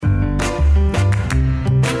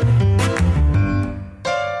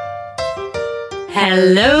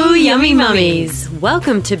Hello, yummy mummies.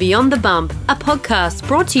 Welcome to Beyond the Bump, a podcast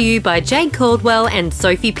brought to you by Jade Caldwell and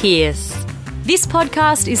Sophie Pierce. This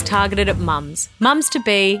podcast is targeted at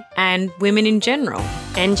mums-to-be, and women in general.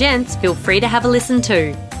 And gents, feel free to have a listen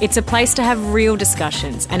too. It's a place to have real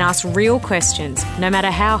discussions and ask real questions, no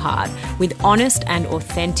matter how hard, with honest and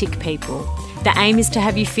authentic people. The aim is to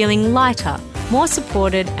have you feeling lighter, more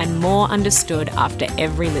supported and more understood after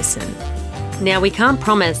every listen. Now, we can't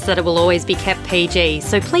promise that it will always be kept PG,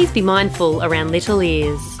 so please be mindful around little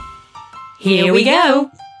ears. Here we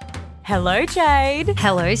go. Hello, Jade.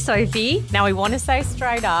 Hello, Sophie. Now, we want to say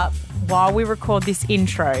straight up, while we record this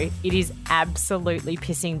intro, it is absolutely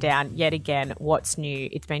pissing down yet again. What's new?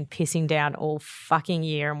 It's been pissing down all fucking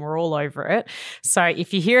year and we're all over it. So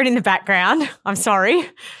if you hear it in the background, I'm sorry. And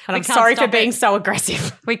I'm sorry for being so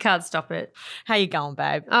aggressive. We can't stop it. How you going,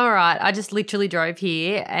 babe? All right. I just literally drove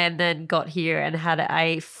here and then got here and had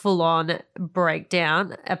a full-on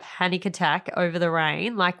breakdown, a panic attack over the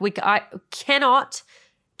rain. I cannot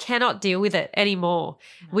deal with it anymore.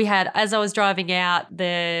 We had, as I was driving out,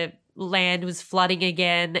 the land was flooding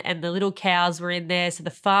again and the little cows were in there, so the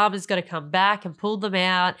farmer's got to come back and pull them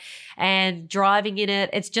out, and driving in it,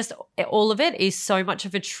 it's just, all of it is so much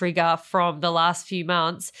of a trigger from the last few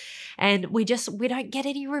months, and we don't get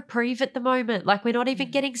any reprieve at the moment. Like, we're not even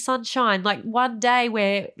getting sunshine. Like, one day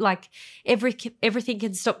where like everything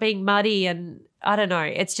can stop being muddy, and I don't know,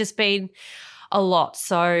 it's just been a lot.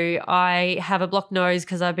 So I have a blocked nose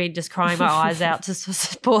because I've been just crying my eyes out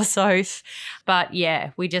to poor Soph. But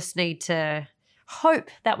yeah, we just need to hope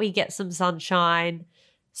that we get some sunshine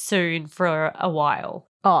soon for a while.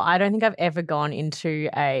 Oh, I don't think I've ever gone into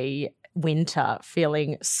a winter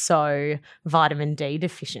feeling so vitamin D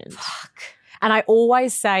deficient. Fuck. And I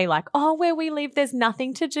always say, like, oh, where we live, there's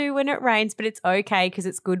nothing to do when it rains, but it's okay because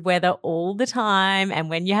it's good weather all the time.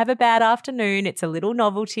 And when you have a bad afternoon, it's a little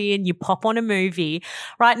novelty and you pop on a movie.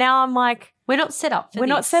 Right now, I'm like, we're not set up for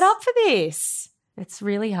this. It's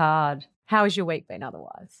really hard. How has your week been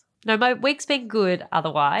otherwise? No, my week's been good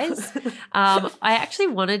otherwise. I actually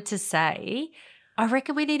wanted to say, I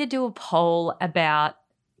reckon we need to do a poll about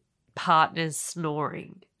partners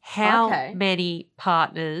snoring. How many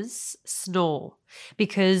partners snore?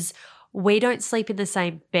 Because we don't sleep in the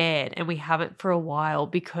same bed, and we haven't for a while,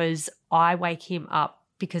 because I wake him up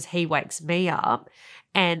because he wakes me up,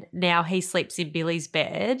 and now he sleeps in Billy's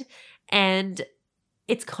bed, and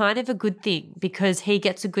it's kind of a good thing because he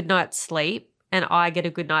gets a good night's sleep and I get a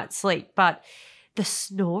good night's sleep. But the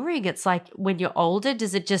snoring, it's like, when you're older,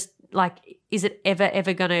 does it just, like, is it ever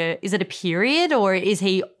is it a period, or is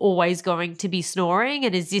he always going to be snoring,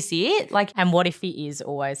 and is this it? Like, and what if he is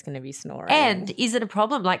always going to be snoring? And is it a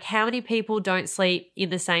problem? Like, how many people don't sleep in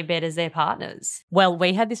the same bed as their partners? Well,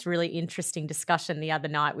 we had this really interesting discussion the other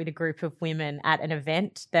night with a group of women at an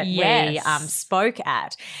event that we spoke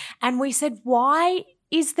at. And we said, why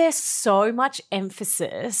is there so much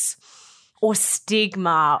emphasis or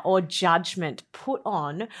stigma or judgment put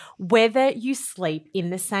on whether you sleep in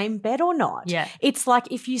the same bed or not? Yeah. It's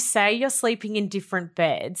like, if you say you're sleeping in different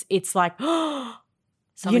beds, it's like,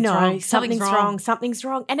 something's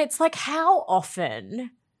wrong. And it's like, how often,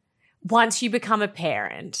 once you become a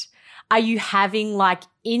parent, are you having, like,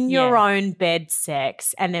 in your own bed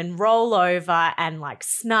sex and then roll over and, like,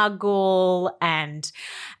 snuggle and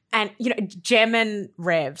you know, Jem and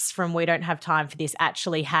Revs from We Don't Have Time for This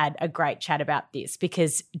actually had a great chat about this,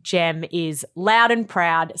 because Jem is loud and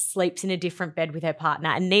proud, sleeps in a different bed with her partner,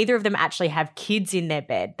 and neither of them actually have kids in their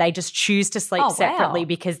bed. They just choose to sleep separately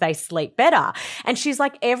because they sleep better. And she's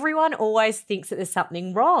like, everyone always thinks that there's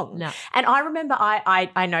something wrong. No. And I remember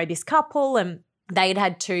I know this couple, and they'd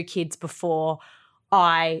had 2 kids before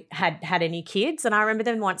I had any kids. And I remember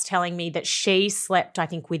them once telling me that she slept, I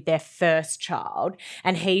think, with their first child,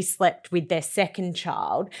 and he slept with their second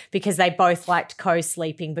child, because they both liked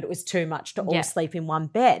co-sleeping, but it was too much to all sleep in one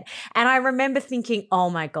bed. And I remember thinking, oh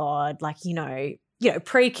my God, like, you know,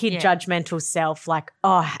 pre-kid judgmental self, like,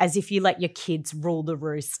 oh, as if you let your kids rule the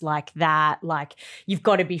roost like that. Like, you've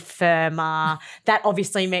got to be firmer. That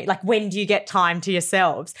obviously means, like, when do you get time to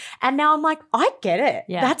yourselves? And now I'm like, I get it.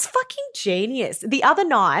 Yeah. That's fucking genius. The other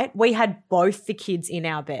night, we had both the kids in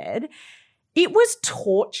our bed. It was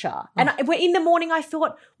torture. And in the morning I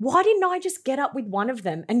thought, why didn't I just get up with one of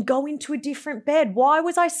them and go into a different bed? Why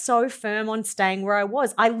was I so firm on staying where I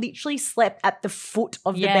was? I literally slept at the foot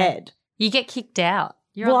of the bed. You get kicked out.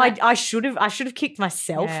 I should have kicked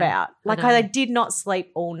myself out. Like I did not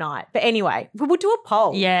sleep all night. But anyway, we'll do a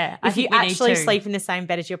poll. Yeah. If you actually sleep in the same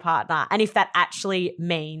bed as your partner and if that actually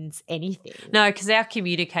means anything. No, because our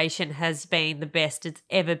communication has been the best it's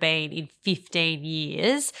ever been in 15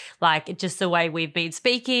 years. Like just the way we've been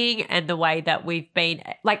speaking and the way that we've been,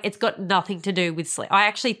 like it's got nothing to do with sleep. I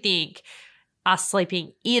actually think us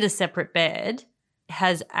sleeping in a separate bed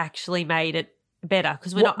has actually made it better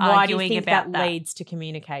because we're not arguing why do you think about that leads to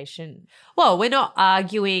communication? Well, we're not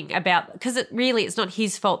arguing about because it's not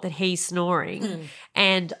his fault that he's snoring,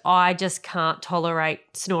 and I just can't tolerate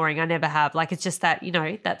snoring. I never have. Like it's just that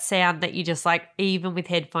that sound that you just like even with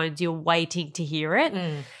headphones you're waiting to hear it,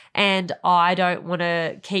 and I don't want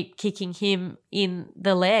to keep kicking him in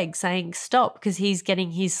the leg saying stop because he's getting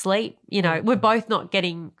his sleep. We're both not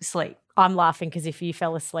getting sleep. I'm laughing because if you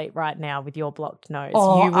fell asleep right now with your blocked nose, you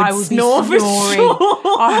would I would snore be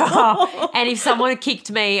snoring. And if someone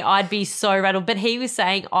kicked me, I'd be so rattled. But he was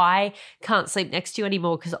saying, I can't sleep next to you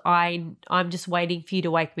anymore because I'm just waiting for you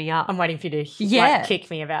to wake me up. I'm waiting for you to kick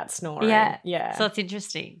me about snoring. Yeah. So it's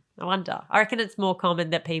interesting. I wonder. I reckon it's more common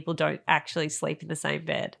that people don't actually sleep in the same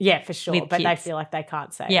bed. Yeah, for sure. But kids. they feel like they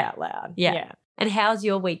can't say it out loud. Yeah. And how's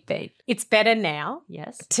your week been? It's better now.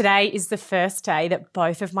 Yes. Today is the first day that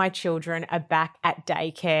both of my children are back at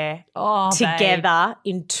daycare together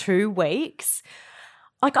in 2 weeks.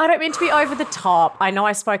 Like, I don't mean to be over the top. I know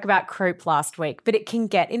I spoke about croup last week, but it can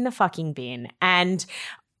get in the fucking bin. And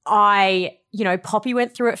Poppy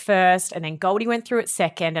went through it first and then Goldie went through it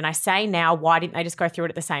second. And I say now, why didn't they just go through it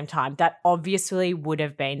at the same time? That obviously would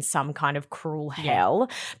have been some kind of cruel hell.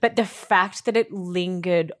 But the fact that it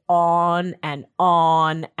lingered on and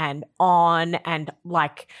on and on and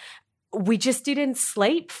like we just didn't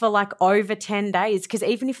sleep for like over 10 days because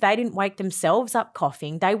even if they didn't wake themselves up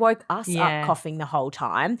coughing, they woke us up coughing the whole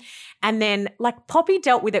time. And then like Poppy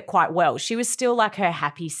dealt with it quite well. She was still like her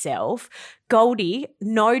happy self. Goldie,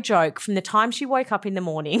 no joke, from the time she woke up in the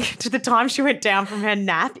morning to the time she went down from her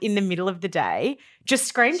nap in the middle of the day, just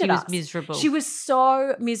screamed at us. She was miserable. She was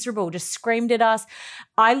so miserable, just screamed at us.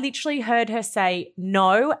 I literally heard her say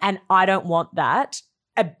no and I don't want that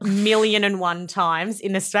 1,000,001 times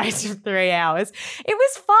in the space of 3 hours. It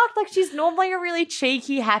was fucked. Like she's normally a really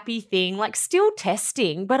cheeky, happy thing, like still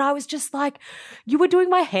testing. But I was just like, you were doing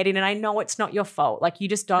my head in and I know it's not your fault. Like you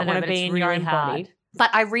just don't want to be in your own body. But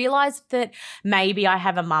I realized that maybe I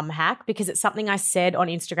have a mum hack because it's something I said on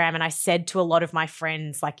Instagram and I said to a lot of my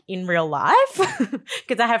friends like in real life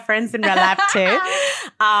because I have friends in real life too.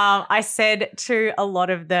 I said to a lot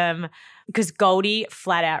of them because Goldie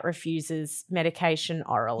flat out refuses medication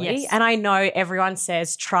orally. Yes. And I know everyone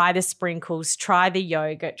says try the sprinkles, try the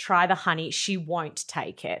yogurt, try the honey. She won't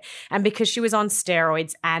take it. And because she was on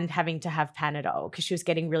steroids and having to have Panadol because she was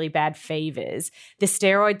getting really bad fevers, the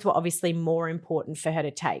steroids were obviously more important for her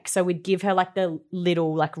to take. So we'd give her like the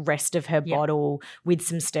little like rest of her bottle with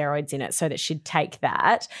some steroids in it so that she'd take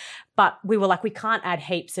that. But we were like, we can't add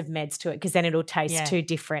heaps of meds to it because then it'll taste too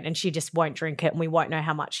different and she just won't drink it and we won't know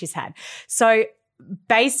how much she's had. So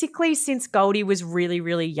basically since Goldie was really,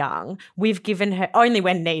 really young, we've given her, only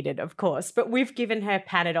when needed of course, but we've given her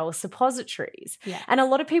Panadol suppositories. Yeah. And a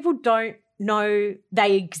lot of people don't know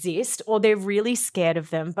they exist or they're really scared of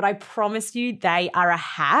them, but I promise you they are a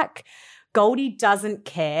hack. Goldie doesn't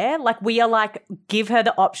care. Like we are like, give her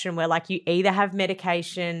the option where like you either have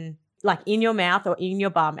medication like in your mouth or in your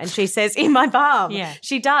bum. And she says, in my bum. Yeah.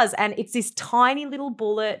 She does. And it's this tiny little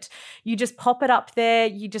bullet. You just pop it up there.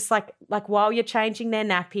 You just like while you're changing their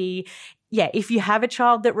nappy. Yeah, if you have a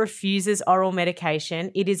child that refuses oral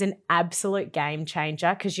medication, it is an absolute game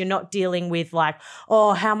changer because you're not dealing with like,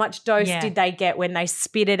 oh, how much dose did they get when they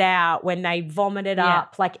spit it out, when they vomit it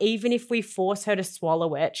up? Like even if we force her to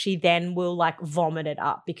swallow it, she then will like vomit it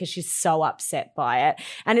up because she's so upset by it.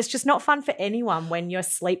 And it's just not fun for anyone when you're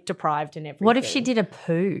sleep deprived and everything. What if she did a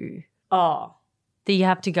poo? Oh. Do you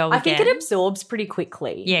have to go again? I think it absorbs pretty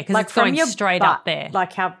quickly. Yeah, because like it's going straight butt, up there.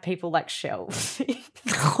 Like how people like shelves.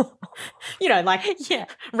 Like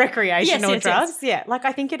recreational drugs. Yes. Yeah, like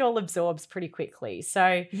I think it all absorbs pretty quickly. So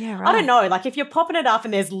I don't know, like if you're popping it up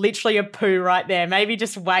and there's literally a poo right there, maybe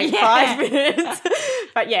just wait 5 minutes.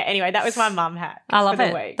 But yeah, anyway, that was my mum hack I love for the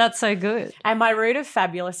it. week. That's so good. And my root of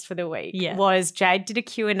fabulous for the week was Jade did a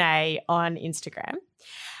Q&A on Instagram.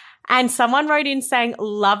 And someone wrote in saying,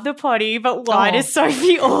 love the potty, but why does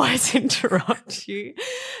Sophie always interrupt you?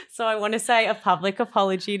 So I want to say a public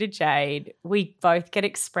apology to Jade. We both get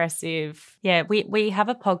expressive. Yeah, we have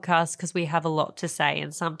a podcast because we have a lot to say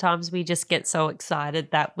and sometimes we just get so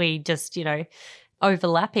excited that we just,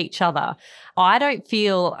 overlap each other. I don't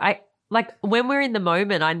feel like when we're in the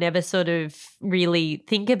moment, I never sort of really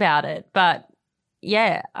think about it. But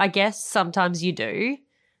yeah, I guess sometimes you do.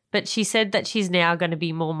 But she said that she's now going to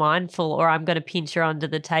be more mindful, or I'm going to pinch her under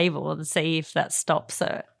the table and see if that stops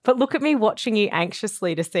her. But look at me watching you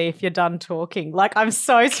anxiously to see if you're done talking. Like, I'm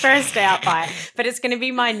so stressed out by it. But it's going to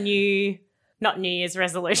be my not New Year's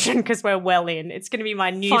resolution because we're well in. It's going to be my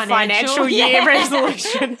new financial year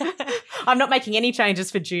resolution. I'm not making any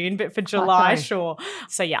changes for June, but for July, sure.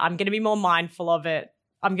 So, yeah, I'm going to be more mindful of it.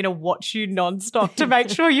 I'm going to watch you nonstop to make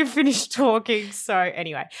sure you finish talking. So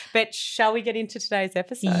anyway, but shall we get into today's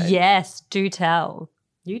episode? Yes, do tell.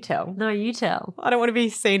 You tell. No, you tell. I don't want to be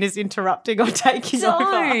seen as interrupting or taking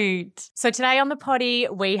over. So today on the potty,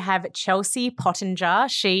 we have Chelsea Pottinger.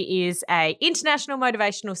 She is an international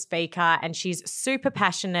motivational speaker and she's super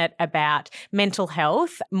passionate about mental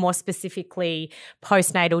health, more specifically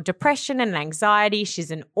postnatal depression and anxiety.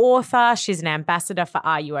 She's an author. She's an ambassador for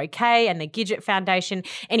Are You OK? And the Gidget Foundation.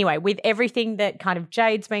 Anyway, with everything that kind of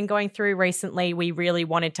Jade's been going through recently, we really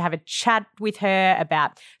wanted to have a chat with her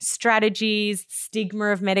about strategies,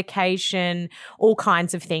 stigma of medication, all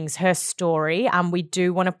kinds of things, her story. We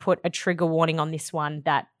do want to put a trigger warning on this one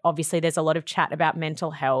that obviously there's a lot of chat about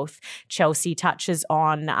mental health. Chelsea touches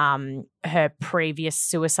on her previous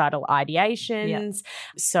suicidal ideations. Yep.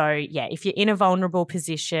 So, yeah, if you're in a vulnerable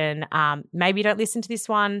position, maybe don't listen to this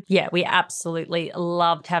one. Yeah, we absolutely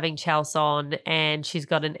loved having Chelsea on, and she's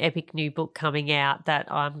got an epic new book coming out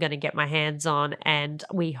that I'm going to get my hands on, and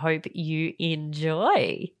we hope you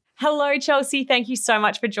enjoy. Hello, Chelsea. Thank you so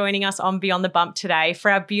much for joining us on Beyond the Bump today.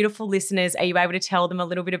 For our beautiful listeners, are you able to tell them a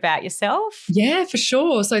little bit about yourself? Yeah, for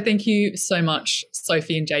sure. So thank you so much,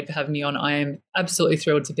 Sophie and Jade, for having me on. I am absolutely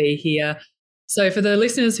thrilled to be here. So for the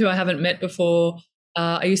listeners who I haven't met before,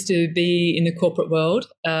 I used to be in the corporate world,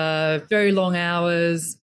 very long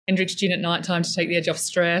hours, Hendrix gin at night time to take the edge off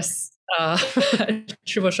stress,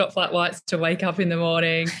 triple shot flat whites to wake up in the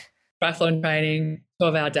morning, triathlon training,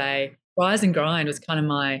 12-hour day. Rise and grind was kind of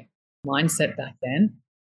my mindset back then.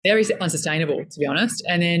 Very unsustainable, to be honest.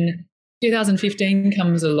 And then 2015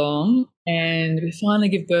 comes along and we finally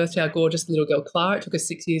give birth to our gorgeous little girl, Clara. It took us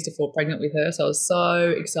 6 years to fall pregnant with her, so I was so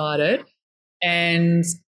excited. And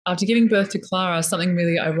after giving birth to Clara, something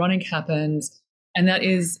really ironic happened, and that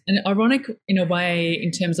is ironic in a way in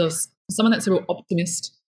terms of someone that's a real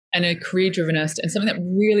optimist and a career-drivenist, and something that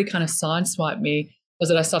really kind of sideswiped me was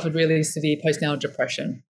that I suffered really severe postnatal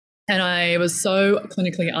depression. And I was so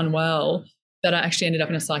clinically unwell that I actually ended up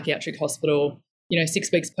in a psychiatric hospital,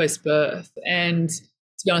 6 weeks post-birth. And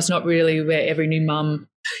to be honest, not really where every new mum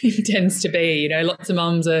intends to be. Lots of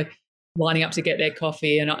mums are lining up to get their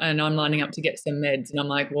coffee and I'm lining up to get some meds. And I'm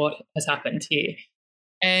like, what has happened here?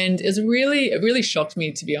 And it really shocked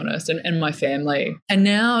me, to be honest, and my family. And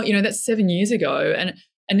now, that's 7 years ago. And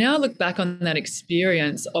now I look back on that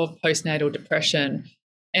experience of postnatal depression,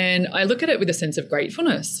 and I look at it with a sense of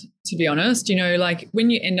gratefulness, to be honest. Like when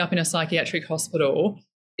you end up in a psychiatric hospital,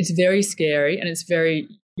 it's very scary and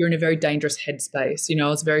you're in a very dangerous headspace. I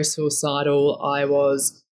was very suicidal. I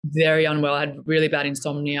was very unwell. I had really bad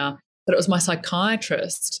insomnia. But it was my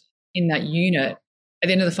psychiatrist in that unit at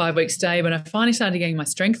the end of the 5-week stay, when I finally started getting my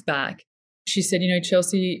strength back, she said,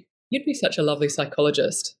 Chelsea, you'd be such a lovely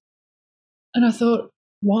psychologist. And I thought,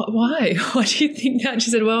 why? Why do you think that? She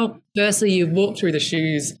said, well, firstly, you've walked through the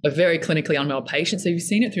shoes of very clinically unwell patients. So you've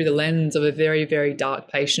seen it through the lens of a very, very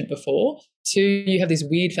dark patient before. 2, you have this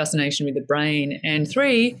weird fascination with the brain. And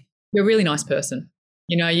 3, you're a really nice person.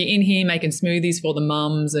 You're in here making smoothies for the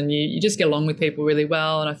mums and you just get along with people really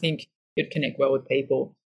well. And I think you'd connect well with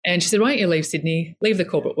people. And she said, why don't you leave Sydney, leave the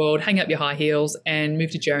corporate world, hang up your high heels and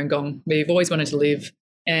move to Gerringong, where you've always wanted to live,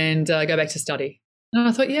 and go back to study. And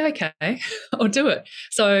I thought, yeah, okay, I'll do it.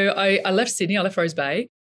 So I left Sydney, I left Rose Bay.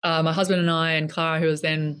 My husband and I and Clara, who was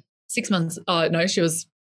then 6 months, she was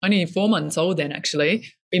only 4 months old then actually,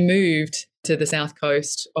 we moved to the south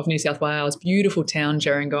coast of New South Wales, beautiful town,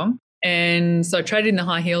 Gerringong. And so I traded in the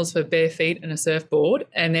high heels for bare feet and a surfboard,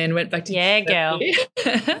 and then went back to girl.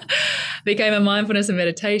 Became a mindfulness and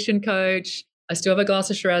meditation coach. I still have a glass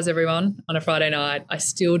of Shiraz, everyone, on a Friday night. I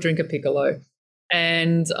still drink a Piccolo.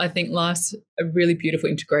 And I think life's a really beautiful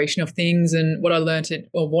integration of things. And what I learned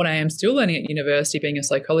what I am still learning at university, being a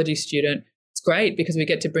psychology student, it's great because we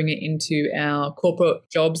get to bring it into our corporate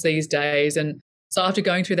jobs these days. And so after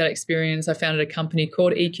going through that experience, I founded a company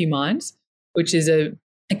called EQ Minds, which is a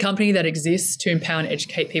company that exists to empower and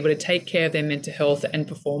educate people to take care of their mental health and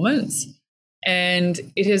performance. And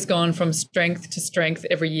it has gone from strength to strength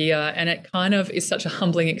every year. And it kind of is such a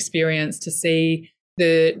humbling experience to see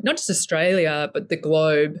not just Australia, but the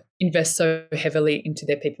globe invest so heavily into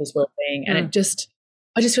their people's well-being. And it just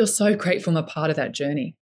I just feel so grateful I'm a part of that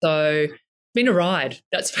journey. So it's been a ride,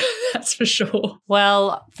 that's for sure.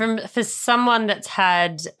 Well, for someone that's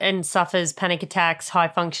had and suffers panic attacks, high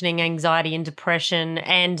functioning anxiety and depression,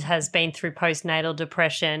 and has been through postnatal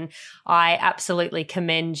depression, I absolutely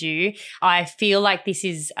commend you. I feel like this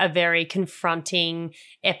is a very confronting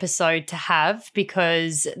episode to have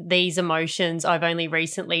because these emotions I've only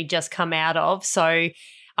recently just come out of. So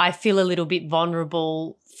I feel a little bit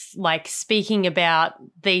vulnerable, like speaking about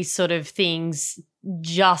these sort of things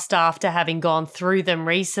just after having gone through them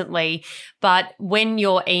recently. But when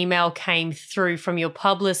your email came through from your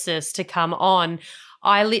publicist to come on,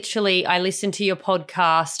 I listened to your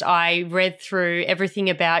podcast. I read through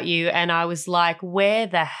everything about you and I was like, where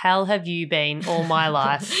the hell have you been all my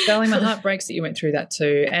life? Darling, my heart breaks that you went through that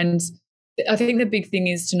too. And I think the big thing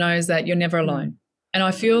is to know is that you're never alone. And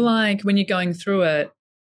I feel like when you're going through it,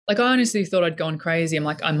 like I honestly thought I'd gone crazy. I'm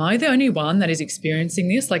like, am I the only one that is experiencing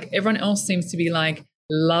this? Like everyone else seems to be like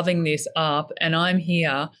loving this up and I'm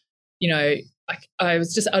here, you know, I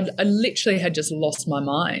literally had just lost my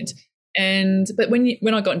mind. But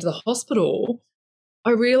when I got into the hospital, I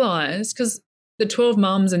realized because the 12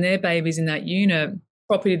 mums and their babies in that unit,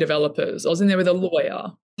 property developers, I was in there with a lawyer, I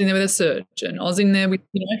was in there with a surgeon, I was in there with,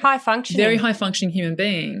 high functioning, very high functioning human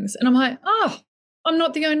beings. And I'm like, I'm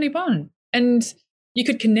not the only one. And you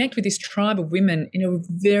could connect with this tribe of women in a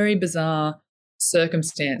very bizarre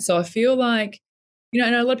circumstance. So I feel like,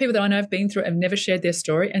 and a lot of people that I know have been through it have never shared their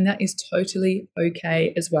story, and that is totally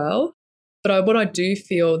okay as well. But what I do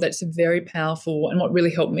feel that's very powerful and what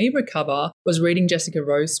really helped me recover was reading Jessica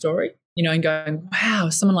Rose's story, and going, wow,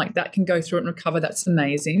 someone like that can go through it and recover. That's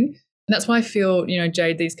amazing. And that's why I feel,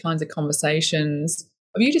 Jade, these kinds of conversations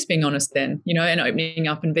of you just being honest then, and opening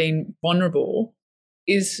up and being vulnerable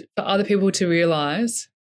is for other people to realize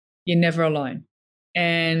you're never alone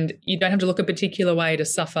and you don't have to look a particular way to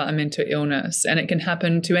suffer a mental illness, and it can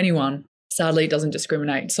happen to anyone. Sadly, it doesn't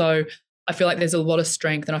discriminate. So I feel like there's a lot of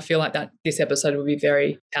strength, and I feel like that this episode will be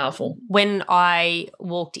very powerful. When I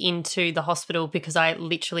walked into the hospital, because I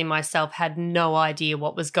literally myself had no idea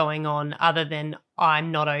what was going on other than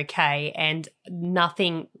I'm not okay, and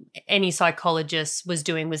nothing any psychologist was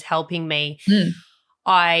doing was helping me.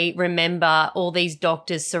 I remember all these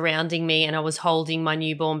doctors surrounding me and I was holding my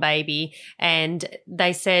newborn baby and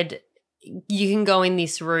they said, you can go in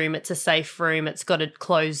this room. It's a safe room. It's got a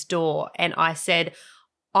closed door. And I said,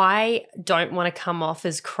 I don't want to come off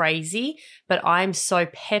as crazy, but I'm so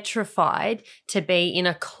petrified to be in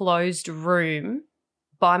a closed room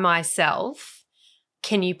by myself.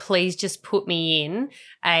 Can you please just put me in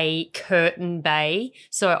a curtain bay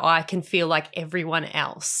so I can feel like everyone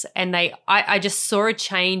else? And I just saw a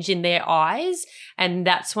change in their eyes, and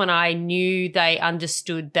that's when I knew they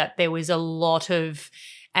understood that there was a lot of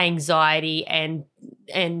anxiety and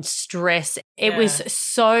stress. It was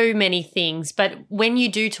so many things. But when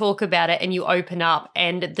you do talk about it and you open up,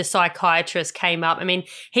 and the psychiatrist came up, I mean,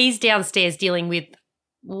 he's downstairs dealing with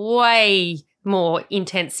way more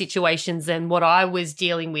intense situations than what I was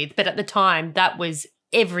dealing with. But at the time, that was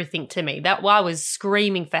everything to me. That I was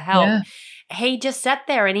screaming for help. Yeah. He just sat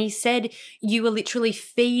there and he said, you were literally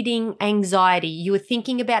feeding anxiety. You were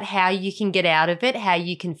thinking about how you can get out of it, how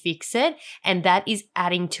you can fix it, and that is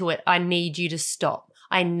adding to it. I need you to stop.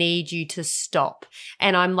 I need you to stop.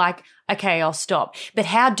 And I'm like, okay, I'll stop. But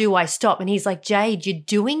how do I stop? And he's like, Jade, you're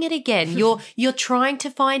doing it again. You're trying to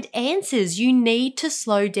find answers. You need to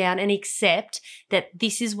slow down and accept that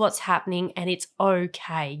this is what's happening and it's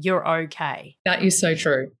okay. You're okay. That is so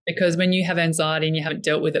true, because when you have anxiety and you haven't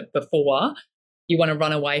dealt with it before, you want to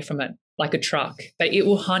run away from it like a truck, but it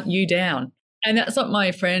will hunt you down. And that's what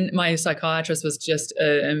my psychiatrist was just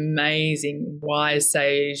an amazing, wise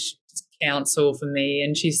sage counsel for me.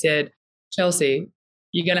 And she said, Chelsea,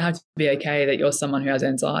 you're going to have to be okay that you're someone who has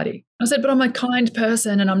anxiety. I said, but I'm a kind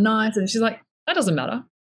person and I'm nice. And she's like, that doesn't matter.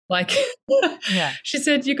 Like, yeah. She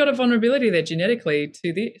said, you've got a vulnerability there genetically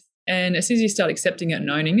to this. And as soon as you start accepting it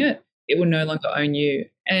and owning it, it will no longer own you.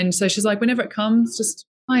 And so she's like, whenever it comes, just,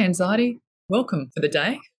 hi, anxiety, welcome for the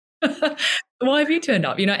day. Why have you turned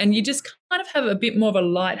up? And you just kind of have a bit more of a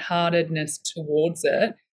lightheartedness towards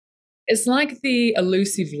it. It's like the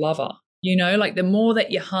elusive lover. Like the more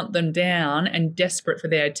that you hunt them down and desperate for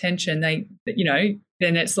their attention, then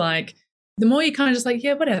it's like the more you kind of just like,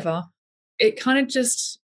 yeah, whatever. It kind of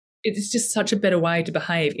just, it's just such a better way to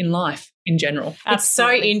behave in life in general. It's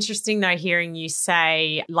so interesting though, hearing you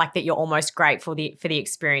say like that you're almost grateful for the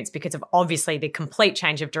experience because of obviously the complete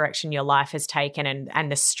change of direction your life has taken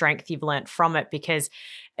and the strength you've learnt from it, because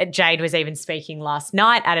Jade was even speaking last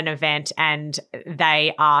night at an event and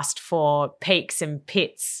they asked for peaks and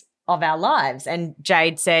pits of our lives. And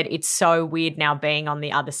Jade said it's so weird now being on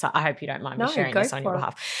the other side. I hope you don't mind me sharing this on your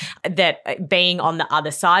behalf. That being on the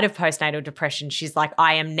other side of postnatal depression, she's like,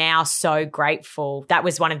 I am now so grateful. That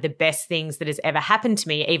was one of the best things that has ever happened to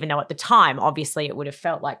me, even though at the time, obviously, it would have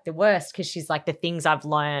felt like the worst, because she's like, the things I've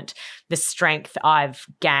learned, the strength I've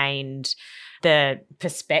gained, the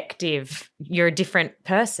perspective, you're a different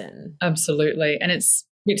person. Absolutely. And it's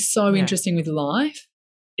so interesting with life.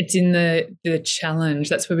 It's in the challenge.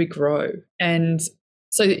 That's where we grow. And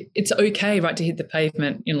so it's okay, right, to hit the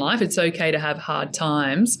pavement in life. It's okay to have hard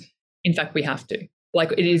times. In fact, we have to.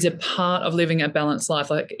 Like, it is a part of living a balanced life.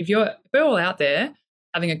 Like, if we're all out there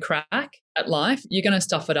having a crack at life, you're going to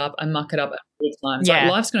stuff it up and muck it up at all times. Yeah.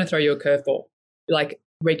 Like, life's going to throw you a curveball, like,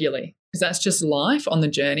 regularly, because that's just life on the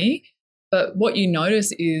journey. But what you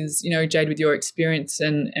notice is, Jade, with your experience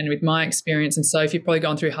and with my experience, and so if you've probably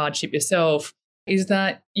gone through hardship yourself, is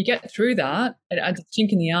that you get through that, it adds a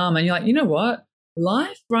chink in the arm, and you're like, you know what?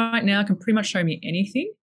 Life right now can pretty much show me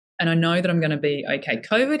anything, and I know that I'm going to be okay.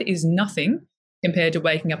 COVID is nothing compared to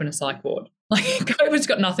waking up in a psych ward. Like, COVID's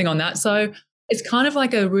got nothing on that. So it's kind of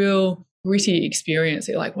like a real gritty experience.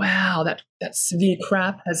 You're like, wow, that severe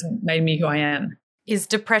crap has made me who I am. Is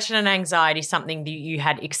depression and anxiety something that you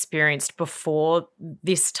had experienced before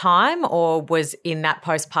this time, or was in that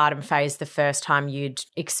postpartum phase the first time you'd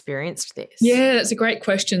experienced this? Yeah, that's a great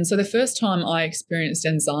question. So the first time I experienced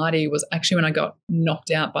anxiety was actually when I got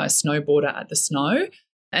knocked out by a snowboarder at the snow.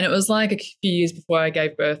 And it was like a few years before I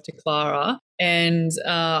gave birth to Clara, and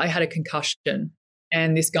I had a concussion.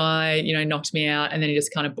 And this guy, knocked me out, and then he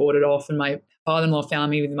just kind of boarded off, and my father-in-law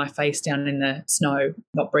found me with my face down in the snow,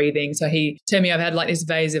 not breathing. So he told me I've had like this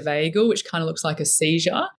vasovagal, which kind of looks like a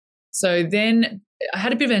seizure. So then I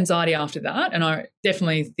had a bit of anxiety after that, and I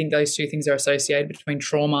definitely think those two things are associated, between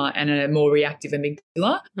trauma and a more reactive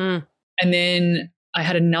amygdala. And then I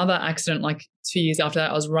had another accident like 2 years after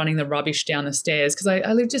that. I was running the rubbish down the stairs, because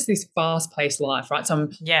I live just this fast-paced life, right? So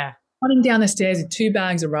I'm running down the stairs with 2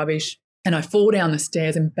 bags of rubbish, and I fall down the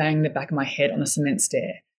stairs and bang the back of my head on the cement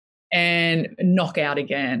stair and knock out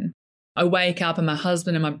again. I wake up, and my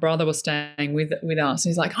husband and my brother were staying with us. And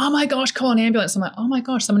he's like, oh, my gosh, call an ambulance. I'm like, oh, my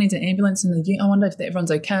gosh, someone needs an ambulance. And I wonder if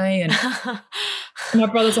everyone's okay. And my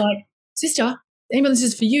brother's like, sister, the ambulance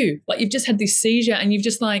is for you. Like, you've just had this seizure, and you've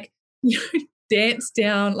just like danced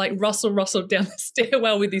down, like rustle down the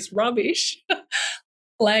stairwell with this rubbish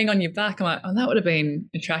laying on your back. I'm like, oh, that would have been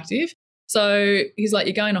attractive. So he's like,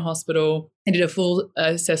 you're going to hospital. He did a full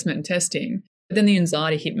assessment and testing. But then the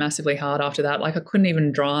anxiety hit massively hard after that. Like, I couldn't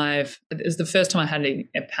even drive. It was the first time I had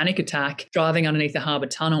a panic attack driving underneath the Harbour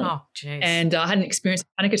Tunnel. Oh, jeez. And I hadn't experienced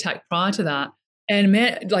a panic attack prior to that. And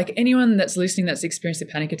man, like, anyone that's listening that's experienced a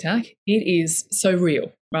panic attack, it is so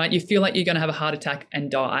real, right? You feel like you're going to have a heart attack and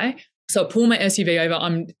die. So I pull my SUV over.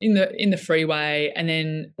 I'm in the freeway, and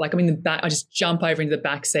then like I'm in the back. I just jump over into the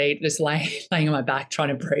back seat, just laying on my back, trying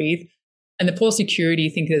to breathe. And the poor security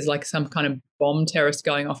think there's like some kind of bomb terrorist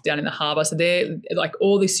going off down in the harbour. So they're like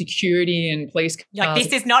all this security and police cars. Like,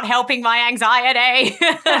 this is not helping my anxiety.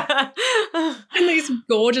 And these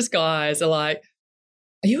gorgeous guys are like,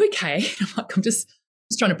 are you okay? And I'm like, I'm just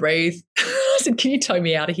trying to breathe. I said, can you tow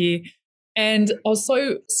me out of here? And I was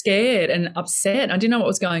so scared and upset. I didn't know what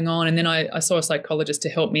was going on. And then I saw a psychologist to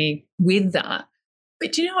help me with that.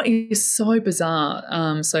 But do you know what is so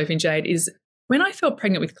bizarre, Sophie and Jade, is when I felt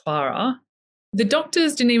pregnant with Clara, the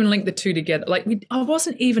doctors didn't even link the two together. Like, I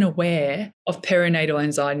wasn't even aware of perinatal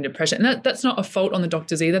anxiety and depression. And that's not a fault on the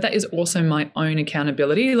doctors either. That is also my own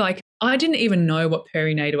accountability. Like, I didn't even know what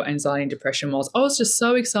perinatal anxiety and depression was. I was just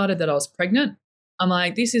so excited that I was pregnant. I'm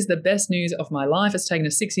like, this is the best news of my life. It's taken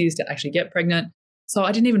us 6 years to actually get pregnant. So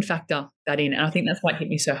I didn't even factor that in. And I think that's why it hit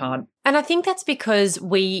me so hard. And I think that's because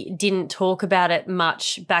we didn't talk about it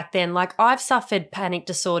much back then. Like, I've suffered panic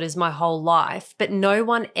disorders my whole life, but no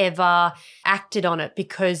one ever acted on it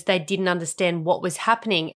because they didn't understand what was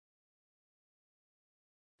happening.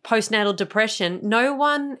 Postnatal depression, no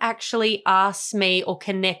one actually asked me or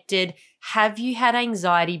connected, have you had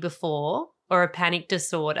anxiety before or a panic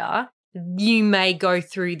disorder? You may go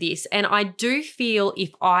through this. And I do feel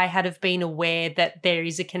if I had have been aware that there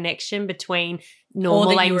is a connection between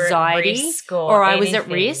normal anxiety or I was at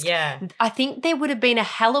risk, I think there would have been a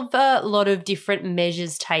hell of a lot of different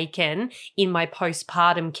measures taken in my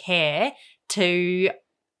postpartum care to,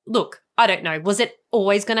 look, I don't know, was it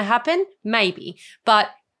always going to happen? Maybe. But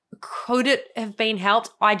could it have been helped?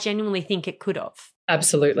 I genuinely think it could have.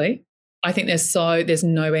 Absolutely. I think there's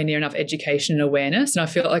nowhere near enough education and awareness. And I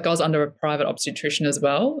feel like I was under a private obstetrician as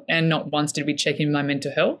well. And not once did we check in my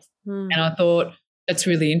mental health. And I thought, That's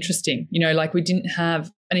really interesting. Like we didn't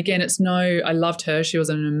have, and again, I loved her. She was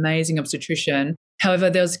an amazing obstetrician. However,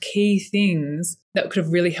 there was key things that could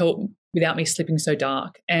have really helped without me slipping so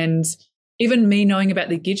dark. And even me knowing about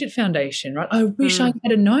the Gidget Foundation, right? I wish I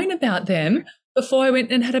had known about them before I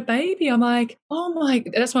went and had a baby. I'm like,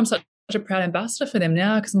 that's why I'm such a proud ambassador for them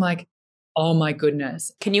now, because I'm like, oh my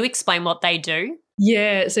goodness. Can you explain what they do?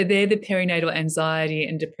 Yeah, so they're the Perinatal Anxiety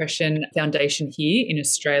and Depression Foundation here in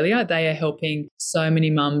Australia. They are helping so many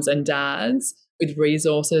mums and dads with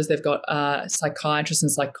resources. They've got psychiatrists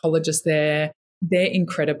and psychologists there. They're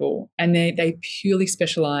incredible, and they purely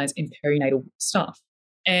specialise in perinatal stuff.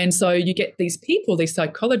 And so you get these people, these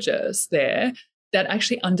psychologists there that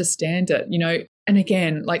actually understand it, And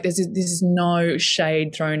again, like this is no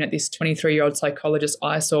shade thrown at this 23-year-old psychologist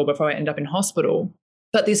I saw before I ended up in hospital.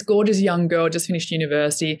 But this gorgeous young girl just finished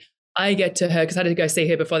university. I get to her because I had to go see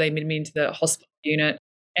her before they admitted me into the hospital unit.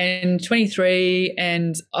 And 23,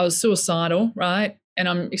 and I was suicidal, right? And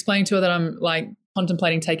I'm explaining to her that I'm like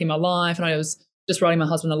contemplating taking my life, and I was just writing my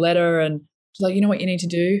husband a letter, and she's like, you know what you need to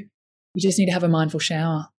do? You just need to have a mindful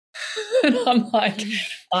shower. And I'm like,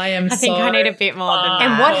 I think I need a bit more than that.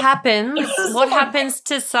 And what happens? What happens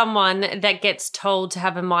to someone that gets told to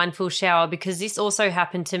have a mindful shower? Because this also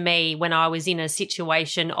happened to me when I was in a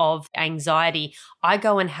situation of anxiety. I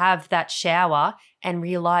go and have that shower and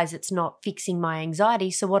realize it's not fixing my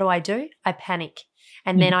anxiety. So what do? I panic.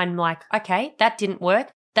 And then I'm like, okay, that didn't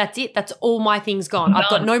work. That's it. That's all my things gone. I've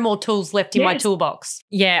got no more tools left in my toolbox.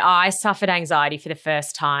 Yeah, I suffered anxiety for the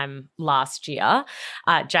first time last year.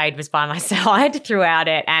 Jade was by my side throughout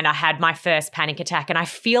it, and I had my first panic attack. And I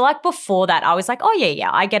feel like before that, I was like, oh, yeah,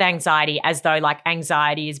 I get anxiety, as though like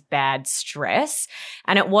anxiety is bad stress.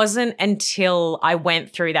 And it wasn't until I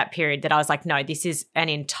went through that period that I was like, no, this is an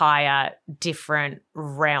entire different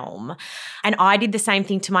realm. And I did the same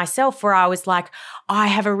thing to myself, where I was like, I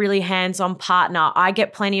have a really hands-on partner. I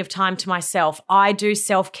get plenty of time to myself. I do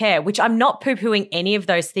self-care, which I'm not poo-pooing any of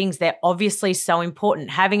those things. They're obviously so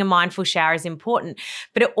important. Having a mindful shower is important.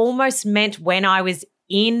 But it almost meant when I was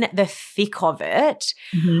in the thick of it,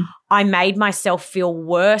 I made myself feel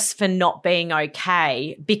worse for not being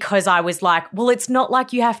okay, because I was like, well, it's not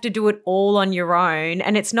like you have to do it all on your own,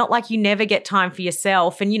 and it's not like you never get time for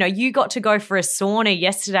yourself. And, you got to go for a sauna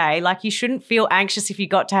yesterday. Like, you shouldn't feel anxious if you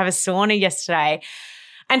got to have a sauna yesterday.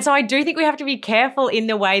 And so I do think we have to be careful in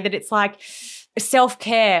the way that it's like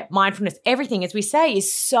self-care, mindfulness, everything, as we say,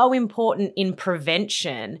 is so important in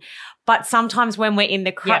prevention. But sometimes when we're in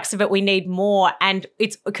the crux of it, we need more. And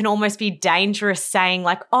it can almost be dangerous saying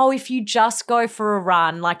like, oh, if you just go for a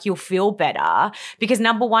run, like you'll feel better. Because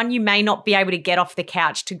number one, you may not be able to get off the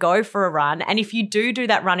couch to go for a run. And if you do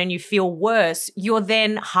that run and you feel worse, you're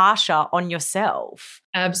then harsher on yourself.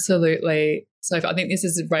 Absolutely. So I think this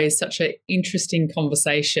has raised such an interesting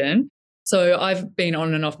conversation. So I've been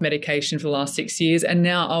on and off medication for the last 6 years, and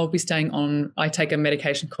now I'll be staying on, I take a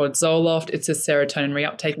medication called Zoloft. It's a serotonin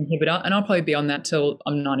reuptake inhibitor, and I'll probably be on that till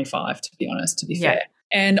I'm 95, to be honest, to be fair.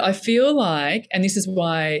 And I feel like, and this is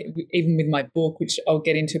why even with my book, which I'll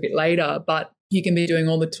get into a bit later, but you can be doing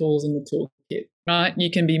all the tools in the toolkit, right?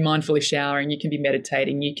 You can be mindfully showering, you can be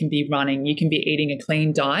meditating, you can be running, you can be eating a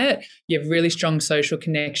clean diet. You have really strong social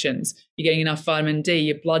connections. You're getting enough vitamin D.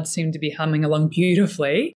 Your blood seems to be humming along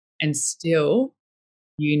beautifully. And still,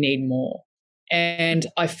 you need more. And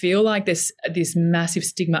I feel like there's this massive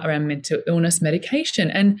stigma around mental illness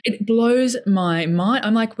medication, and it blows my mind.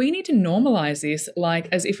 I'm like, we need to normalize this, like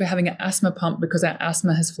as if we're having an asthma pump because our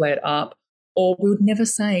asthma has flared up. Or we would never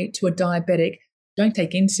say to a diabetic, don't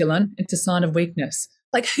take insulin, it's a sign of weakness.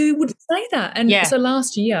 Like, who would say that? And so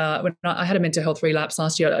last year, when I had a mental health relapse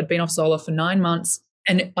last year, I'd been off Zoloft for 9 months.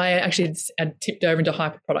 And I actually had tipped over into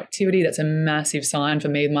hyperproductivity. That's a massive sign for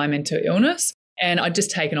me with my mental illness. And I'd just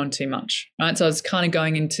taken on too much, right? So I was kind of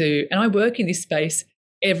going into, and I work in this space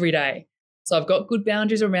every day. So I've got good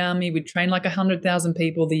boundaries around me. We trained like 100,000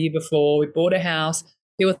 people the year before. We bought a house.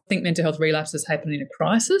 People think mental health relapses happen in a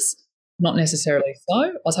crisis. Not necessarily so.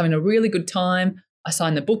 I was having a really good time. I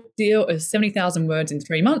signed the book deal. It was 70,000 words in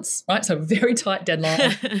 3 months, right? So very tight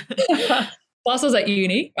deadline. Plus I was at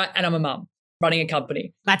uni, right? And I'm a mum running a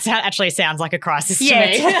company. That actually sounds like a crisis to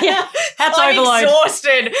me. That's overload. I'm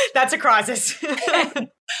exhausted. That's a crisis.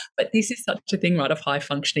 But this is such a thing, right, of high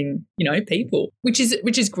functioning, people, which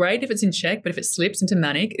is great if it's in check, but if it slips into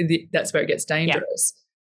manic, that's where it gets dangerous.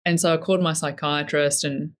 And so I called my psychiatrist,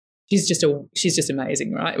 and she's just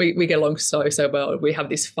amazing, right? We get along so well. We have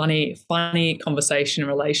this funny conversation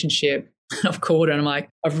and relationship. And I've called her and I'm like,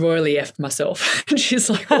 I've royally effed myself. And she's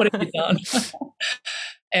like, what have you done?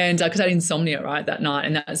 And because I had insomnia, right, that night,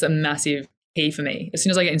 and that's a massive key for me. As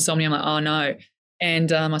soon as I get insomnia, I'm like, oh no.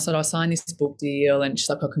 And I said, I'll sign this book deal. And she's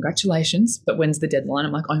like, oh, congratulations. But when's the deadline?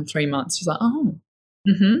 I'm like, oh, in 3 months. She's like, oh,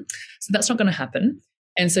 so that's not going to happen.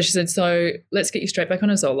 And so she said, so let's get you straight back on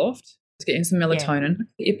a Zoloft. Let's get in some melatonin.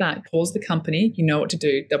 Get you back. Pause the company. You know what to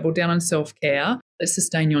do. Double down on self-care. Let's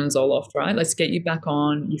sustain you on Zoloft, right? Let's get you back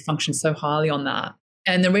on. You function so highly on that.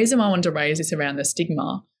 And the reason why I wanted to raise this around the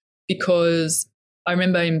stigma, because I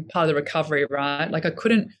remember in part of the recovery, right? Like I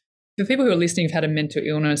couldn't, for people who are listening who've had a mental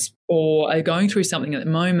illness or are going through something at the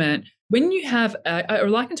moment, when you have, I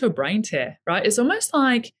liken it to a brain tear, right? It's almost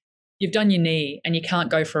like you've done your knee and you can't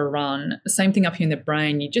go for a run. The same thing up here in the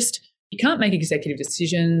brain. You can't make executive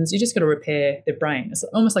decisions. You just got to repair the brain. It's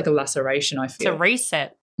almost like a laceration, I feel. It's a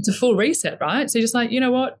reset. It's a full reset, right? So you're just like, you know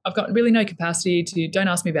what? I've got really no capacity to, don't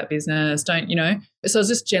ask me about business, don't, you know. So I was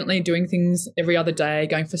just gently doing things every other day,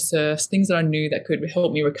 going for surfs, things that I knew that could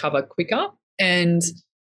help me recover quicker. And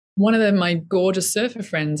one of my gorgeous surfer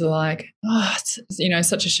friends are like, oh, it's, you know,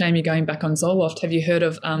 such a shame you're going back on Zoloft. Have you heard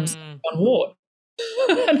of John Wart?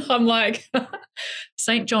 And I'm like,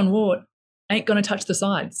 St. John Wart ain't going to touch the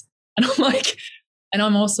sides. And I'm like, and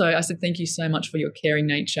I said, thank you so much for your caring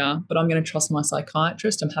nature, but I'm going to trust my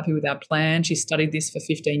psychiatrist. I'm happy with our plan. She studied this for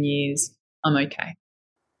 15 years. I'm okay.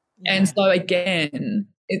 Yeah. And so again,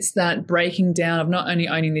 it's that breaking down of not only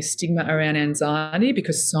owning this stigma around anxiety,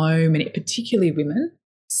 because so many, particularly women,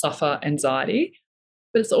 suffer anxiety,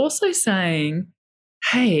 but it's also saying,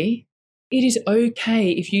 hey, it is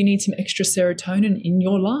okay if you need some extra serotonin in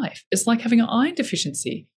your life. It's like having an iron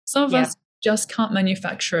deficiency. Some of us just can't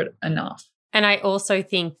manufacture it enough. And I also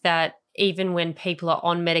think that even when people are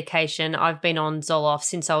on medication, I've been on Zoloft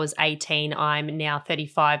since I was 18. I'm now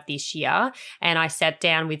 35 this year. And I sat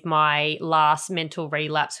down with my last mental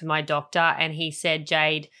relapse with my doctor and he said,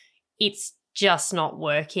 Jade, it's just not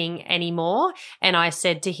working anymore. And I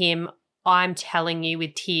said to him, I'm telling you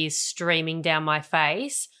with tears streaming down my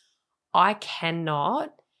face, I cannot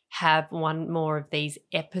have one more of these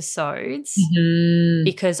episodes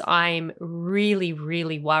because I'm really,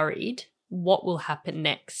 really worried what will happen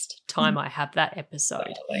next time I have that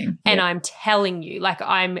episode. And I'm telling you, like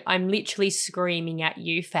I'm literally screaming at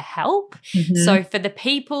you for help. So for the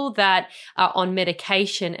people that are on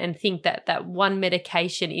medication and think that one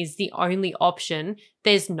medication is the only option,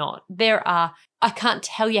 there's not. There are, I can't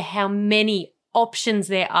tell you how many options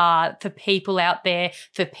there are for people out there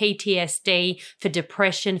for PTSD, for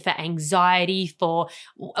depression, for anxiety, for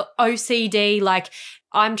OCD. Like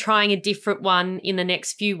I'm trying a different one in the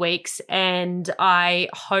next few weeks and I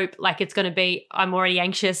hope like it's going to be, I'm already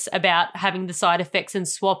anxious about having the side effects and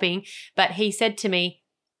swapping. But he said to me,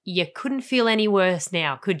 you couldn't feel any worse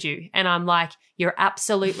now, could you? And I'm like, you're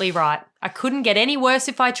absolutely right. I couldn't get any worse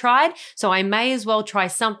if I tried, so I may as well try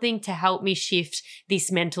something to help me shift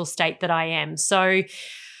this mental state that I am. So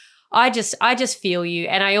I just feel you.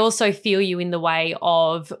 And I also feel you in the way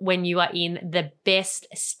of when you are in the best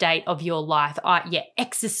state of your life.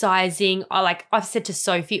 Exercising. I've said to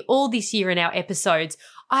Sophie all this year in our episodes,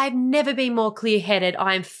 I've never been more clear-headed.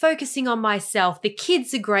 I am focusing on myself. The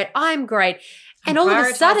kids are great. I'm great. And all of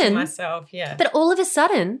a sudden, but all of a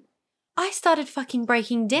sudden, I started fucking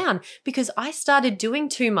breaking down because I started doing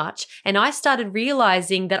too much and I started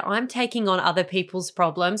realizing that I'm taking on other people's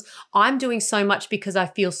problems. I'm doing so much because I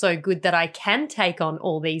feel so good that I can take on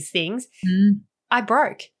all these things. I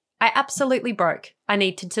broke. I absolutely broke. I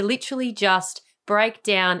needed to literally just break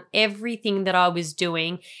down everything that I was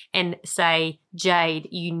doing and say, Jade,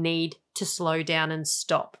 you need to slow down and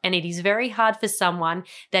stop. And it is very hard for someone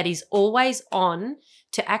that is always on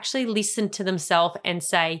to actually listen to themselves and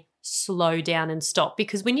say, slow down and stop.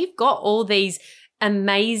 Because when you've got all these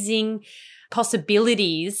amazing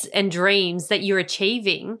possibilities and dreams that you're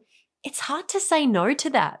achieving, it's hard to say no to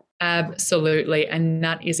that. Absolutely. And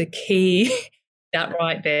that is a key. That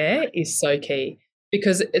right there is so key.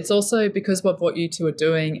 Because it's also because of what you two are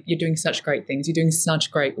doing, you're doing such great things. You're doing such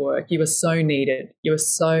great work. You are so needed. You are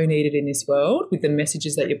so needed in this world with the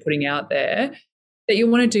messages that you're putting out there that you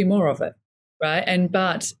want to do more of it, right?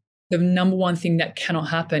 But the number one thing that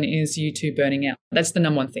cannot happen is you two burning out. That's the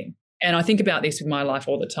number one thing. And I think about this with my life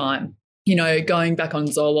all the time. You know, going back on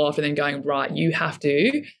Zoloft and then going, right, you have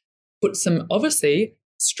to put some, obviously,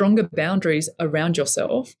 stronger boundaries around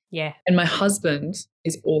yourself. Yeah. And my husband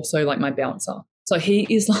is also like my bouncer. So he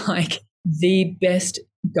is like the best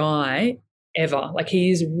guy ever. Like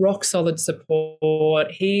he is rock solid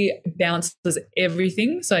support. He bounces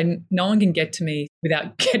everything. So no one can get to me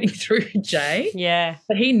without getting through Jay. Yeah.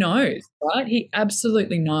 But he knows, right? He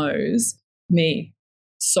absolutely knows me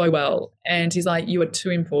so well. And he's like, you are too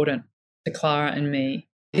important to Clara and me.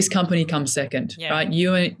 This company comes second, right?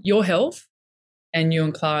 You and your health and you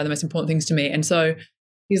and Clara are the most important things to me. And so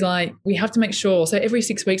he's like, we have to make sure. So every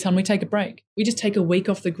 6 weeks, we take a break. We just take a week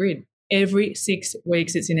off the grid. Every 6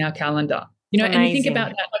 weeks, it's in our calendar. And you think about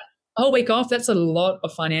that, like, a whole week off, that's a lot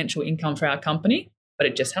of financial income for our company, but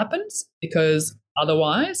it just happens because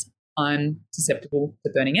otherwise I'm susceptible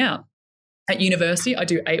to burning out. At university, I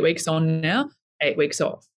do 8 weeks on now, 8 weeks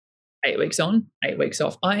off, 8 weeks on, 8 weeks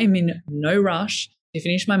off. I am in no rush to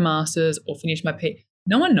finish my master's or finish my PhD.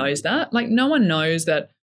 No one knows that. Like, no one knows that,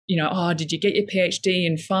 did you get your PhD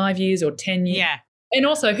in 5 years or 10 years? Yeah. And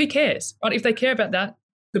also, who cares, right? If they care about that,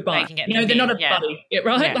 goodbye. They're not a buddy,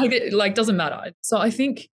 right? Yeah. Like, doesn't matter. So I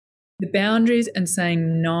think the boundaries and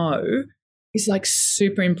saying no is like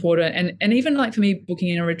super important. And even like for me, booking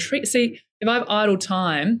in a retreat. See, if I have idle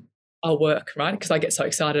time, I'll work, right? Because I get so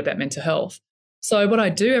excited about mental health. So what I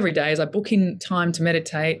do every day is I book in time to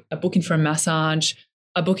meditate. I book in for a massage.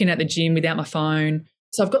 I book in at the gym without my phone.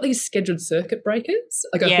 So I've got these scheduled circuit breakers.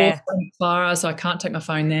 I go horse riding with Clara, so I can't take my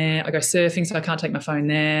phone there. I go surfing, so I can't take my phone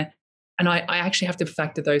there. And I actually have to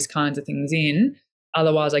factor those kinds of things in.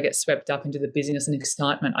 Otherwise, I get swept up into the busyness and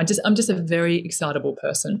excitement. I'm just a very excitable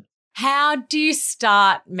person. How do you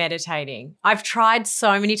start meditating? I've tried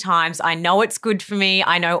so many times. I know it's good for me.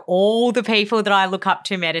 I know all the people that I look up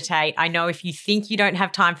to meditate. I know if you think you don't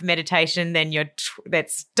have time for meditation, then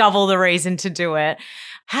that's double the reason to do it.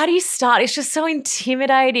 How do you start? It's just so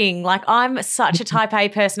intimidating. Like, I'm such a type A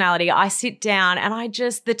personality. I sit down and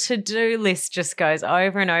the to-do list just goes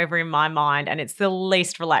over and over in my mind, and it's the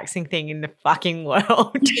least relaxing thing in the fucking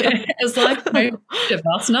world. It's like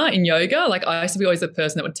Shavasana in yoga. Like, I used to be always the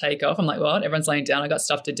person that would take off. I'm like, what? Everyone's laying down. I got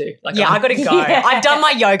stuff to do. Like, I got to go. Yeah. I've done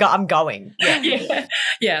my yoga. I'm going.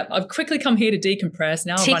 Yeah. I've quickly come here to decompress.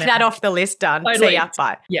 Now tick that off the list. Done. Totally. See ya.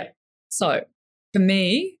 Bye. Yeah. So for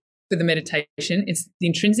me, for the meditation, it's the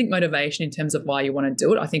intrinsic motivation in terms of why you want to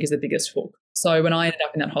do it, I think, is the biggest hook. So when I ended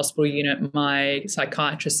up in that hospital unit, my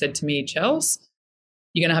psychiatrist said to me, Chels,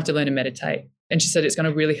 you're going to have to learn to meditate. And she said, it's going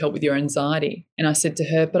to really help with your anxiety. And I said to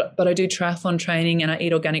her, but I do triathlon training and I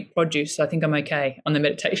eat organic produce, so I think I'm okay on the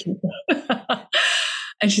meditation.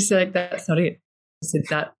 And she said, that's not it. I said,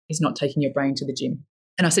 that is not taking your brain to the gym.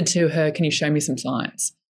 And I said to her, can you show me some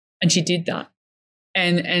science? And she did that.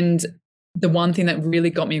 And the one thing that really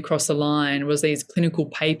got me across the line was these clinical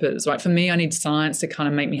papers, right? For me, I need science to kind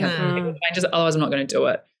of make me happy. Otherwise, I'm not going to do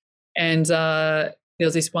it. And there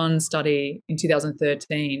was this one study in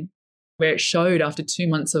 2013 where it showed after 2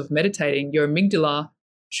 months of meditating, your amygdala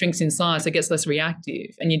shrinks in size, so it gets less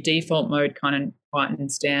reactive, and your default mode kind of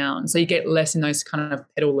quietens down. So you get less in those kind of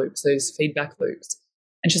pedal loops, those feedback loops.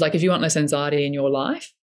 And she's like, if you want less anxiety in your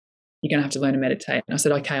life, you're going to have to learn to meditate. And I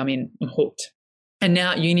said, okay, I'm hooked. And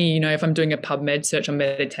now at uni, if I'm doing a PubMed search on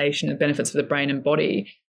meditation and benefits for the brain and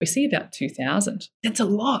body, we see about 2,000. That's a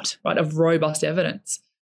lot, right, of robust evidence.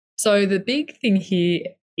 So the big thing here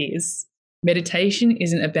is meditation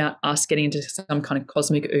isn't about us getting into some kind of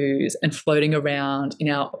cosmic ooze and floating around in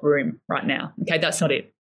our room right now. Okay, that's not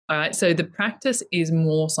it. All right, so the practice is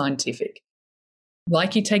more scientific.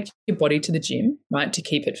 Like you take your body to the gym, right, to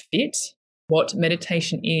keep it fit, what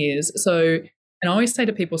meditation is. So, and I always say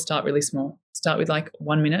to people, start really small. Start with like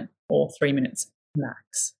 1 minute or 3 minutes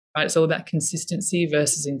max, right? It's all about consistency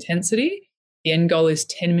versus intensity. The end goal is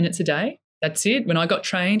 10 minutes a day. That's it. When I got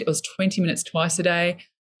trained, it was 20 minutes twice a day.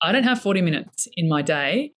 I don't have 40 minutes in my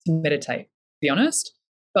day to meditate, to be honest.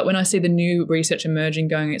 But when I see the new research emerging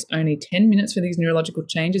going, it's only 10 minutes for these neurological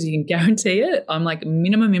changes, you can guarantee it. I'm like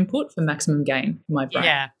minimum input for maximum gain for my brain.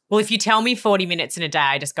 Yeah. Well, if you tell me 40 minutes in a day,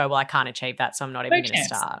 I just go, well, I can't achieve that, so I'm not even going to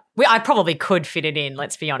start. I probably could fit it in,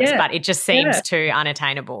 let's be honest, but it just seems too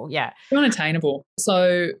unattainable. Yeah. Unattainable.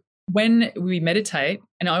 So when we meditate,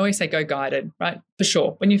 and I always say go guided, right? For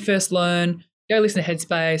sure. When you first learn, go listen to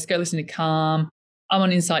Headspace, go listen to Calm. I'm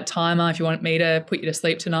on Insight Timer if you want me to put you to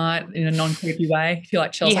sleep tonight in a non-creepy way. If you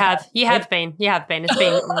like Chelsea. You have been. It's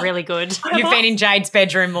been really good. You've been in Jade's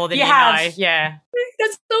bedroom more than you know. Yeah.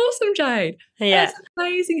 That's awesome, Jade. Yeah. That's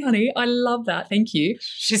amazing, honey. I love that. Thank you.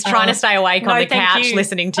 She's trying to stay awake on the couch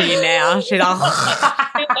listening to you now. She's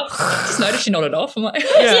like, just noticed she nodded off. I'm like,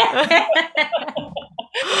 yeah.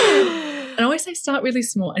 And I always say start really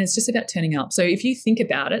small, and it's just about turning up. So if you think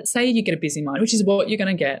about it, say you get a busy mind, which is what you're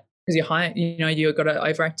going to get because you've got an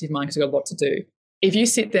overactive mind because you've got a lot to do. If you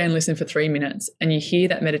sit there and listen for 3 minutes and you hear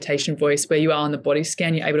that meditation voice where you are on the body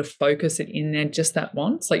scan, you're able to focus it in there just that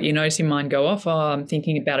once. Like you notice your mind go off, oh, I'm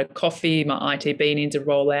thinking about a coffee, my ITB needs to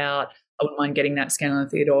roll out. I wouldn't mind getting that scan on the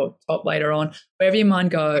theatre or top later on. Wherever your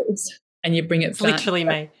mind goes and you bring it back. Literally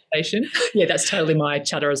me. Yeah, that's totally my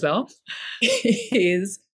chatter as well,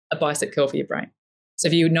 is a bicep curl for your brain. So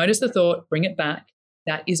if you notice the thought, bring it back,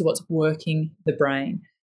 that is what's working the brain.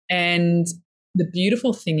 And the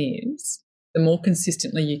beautiful thing is, the more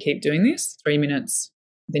consistently you keep doing this, 3 minutes,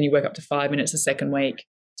 then you work up to 5 minutes the second week.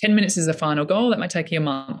 10 minutes is the final goal. That might take you a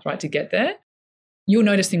month, right, to get there. You'll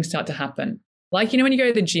notice things start to happen. Like, when you go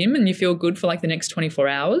to the gym and you feel good for like the next 24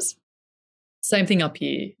 hours, same thing up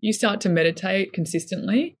here. You start to meditate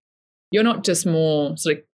consistently. You're not just more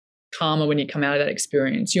sort of calmer when you come out of that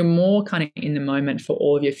experience. You're more kind of in the moment for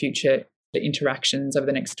all of your future interactions over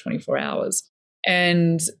the next 24 hours.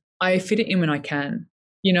 And I fit it in when I can.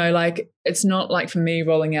 Like, it's not like for me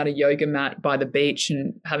rolling out a yoga mat by the beach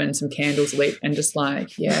and having some candles lit and just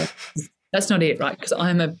like, yeah, that's not it, right? Because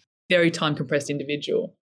I'm a very time compressed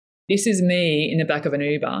individual. This is me in the back of an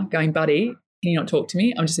Uber going, buddy, can you not talk to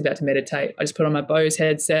me? I'm just about to meditate. I just put on my Bose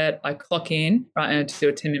headset, I clock in, right, and I do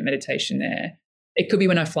a 10-minute meditation there. It could be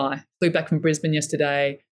when I flew back from Brisbane yesterday,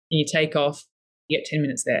 and you take off, you get 10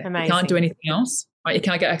 minutes there. Amazing. You can't do anything else, right? You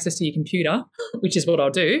can't get access to your computer, which is what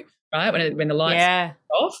I'll do, right, when the lights are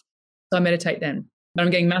off. So I meditate then. When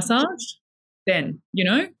I'm getting massaged, then,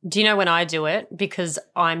 Do you know when I do it? Because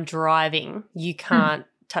I'm driving, you can't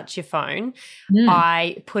touch your phone.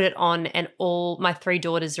 I put it on, and all my 3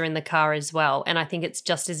 daughters are in the car as well, and I think it's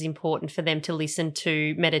just as important for them to listen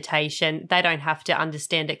to meditation. They don't have to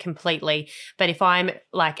understand it completely, but if I'm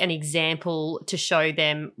like an example to show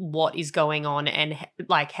them what is going on and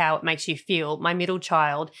like how it makes you feel. My middle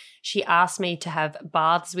child, she asked me to have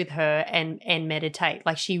baths with her and meditate.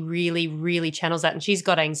 Like, she really, really channels that, and she's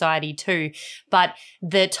got anxiety too. But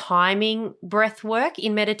the timing breath work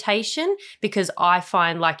in meditation, because I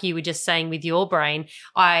find, like you were just saying with your brain,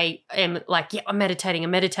 I am like, yeah, I'm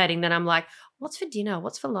meditating. Then I'm like, what's for dinner?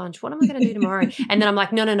 What's for lunch? What am I going to do tomorrow? And then I'm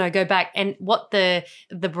like, no, go back. And what the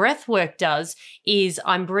breath work does is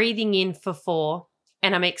I'm breathing in for 4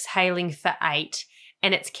 and I'm exhaling for 8,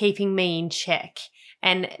 and it's keeping me in check.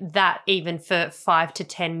 And that, even for 5 to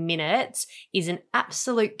 10 minutes, is an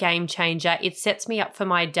absolute game changer. It sets me up for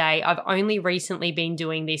my day. I've only recently been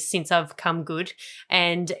doing this since I've come good,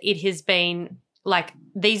 and it has been like,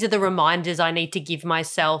 these are the reminders I need to give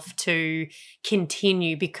myself to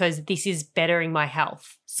continue, because this is bettering my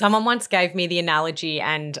health. Someone once gave me the analogy,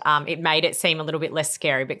 and it made it seem a little bit less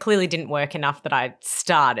scary, but clearly didn't work enough that I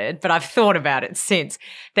started. But I've thought about it since,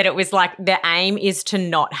 that it was like the aim is to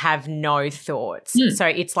not have no thoughts. So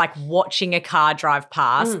it's like watching a car drive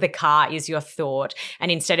past. The car is your thought. And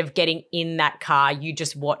instead of getting in that car, you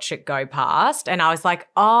just watch it go past. And I was like,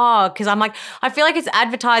 because I'm like, I feel like it's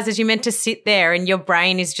advertised as you're meant to sit there and your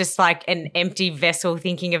brain is just like an empty vessel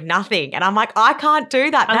thinking of nothing. And I'm like, I can't do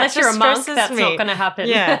that. Unless you're a monk, that's not going to happen.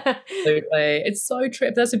 Yeah. Absolutely. It's so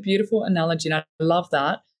true. That's a beautiful analogy, and I love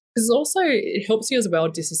that, because also it helps you as well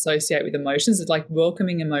disassociate with emotions. It's like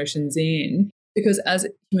welcoming emotions in, because as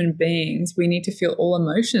human beings, we need to feel all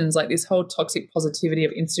emotions. Like, this whole toxic positivity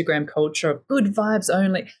of Instagram culture of good vibes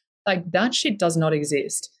only, like, that shit does not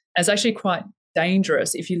exist. It's actually quite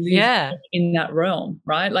dangerous if you live in that realm,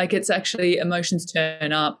 right? Like, it's actually, emotions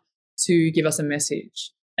turn up to give us a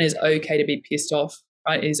message, and it's okay to be pissed off.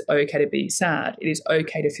 Right? It is okay to be sad. It is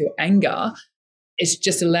okay to feel anger. It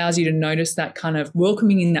just allows you to notice that kind of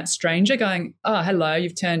welcoming in that stranger, going, oh, hello,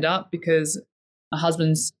 you've turned up because my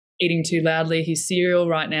husband's eating too loudly his cereal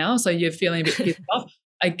right now, so you're feeling a bit pissed off.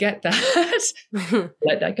 I get that.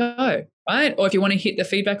 Let that go, right? Or if you want to hit the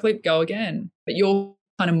feedback loop, go again. But you're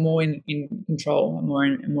kind of more in control and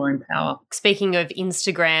more in power. Speaking of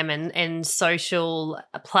Instagram and social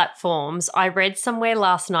platforms, I read somewhere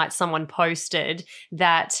last night, someone posted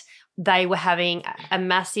that they were having a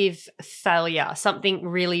massive failure. Something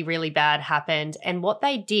really, really bad happened. And what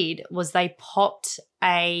they did was they popped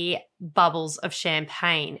bubbles of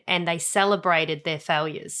champagne and they celebrated their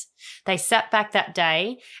failures. They sat back that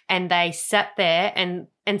day and they sat there and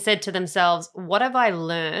said to themselves, what have I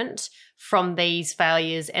learned from these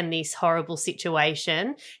failures and this horrible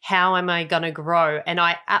situation? How am I going to grow? And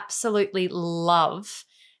I absolutely love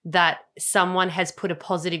that someone has put a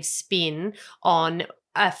positive spin on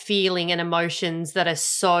a feeling and emotions that are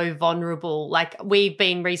so vulnerable. Like, we've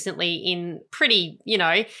been recently in pretty,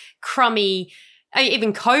 crummy,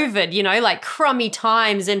 even COVID, like crummy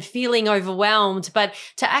times and feeling overwhelmed, but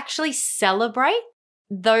to actually celebrate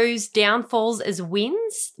those downfalls as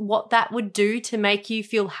wins, what that would do to make you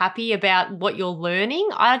feel happy about what you're learning.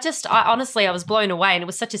 I honestly, I was blown away, and it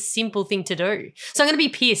was such a simple thing to do. So I'm going to be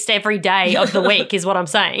pissed every day of the week is what I'm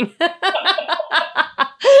saying.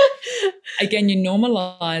 Again, you're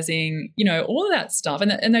normalizing, all of that stuff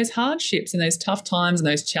and those hardships and those tough times and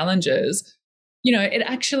those challenges, it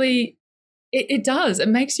actually, it does. It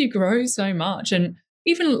makes you grow so much. And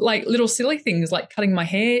even like little silly things like cutting my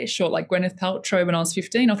hair short like Gwyneth Paltrow when I was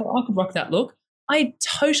 15. I thought I could rock that look. I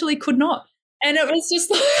totally could not. And it was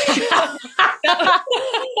just like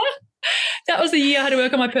that was the year I had to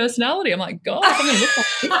work on my personality. I'm like, God, I'm going to look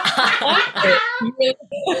like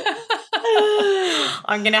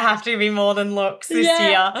I'm going to have to be more than looks this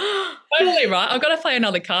year. Totally right. I've got to play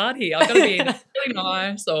another card here. I've got to be really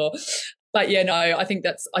nice. But yeah, no, I think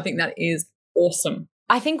that is awesome.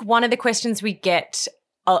 I think one of the questions we get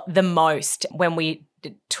the most when we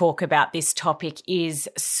talk about this topic is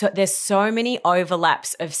there's so many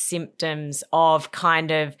overlaps of symptoms of kind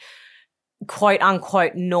of quote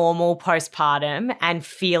unquote normal postpartum and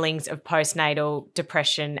feelings of postnatal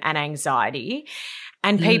depression and anxiety.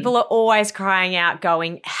 And people are always crying out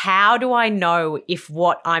going, how do I know if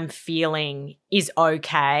what I'm feeling is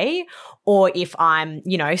okay or if I'm,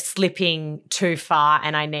 slipping too far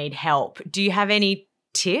and I need help? Do you have any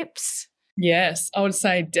tips? Yes, I would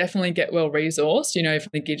say definitely get well resourced, from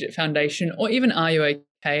the Gidget Foundation, or even Are You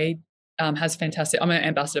OK has fantastic. I'm an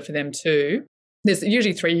ambassador for them too. There's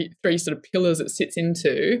usually three sort of pillars it sits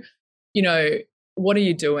into. What are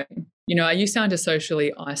you doing? Are you starting to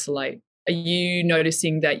socially isolate? Are you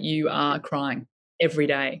noticing that you are crying every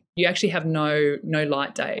day? You actually have no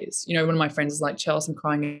light days. One of my friends is like, Chelsea, I'm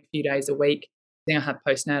crying a few days a week. Then I have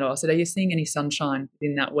postnatal. I said, are you seeing any sunshine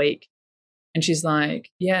in that week? And she's like,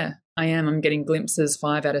 yeah, I am. I'm getting glimpses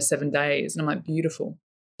 5 out of 7 days. And I'm like, beautiful.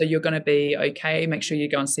 So you're going to be okay. Make sure you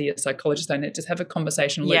go and see your psychologist and just have a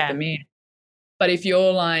conversation, loop them in. But if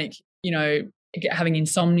you're like, having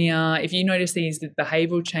insomnia, if you notice the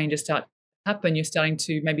behavioural changes start to happen, you're starting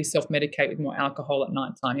to maybe self-medicate with more alcohol at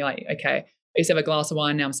nighttime. You're like, okay, I used to have a glass of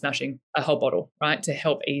wine, now I'm smashing a whole bottle, right, to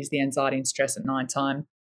help ease the anxiety and stress at nighttime.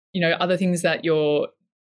 Other things that you're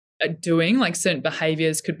doing, like certain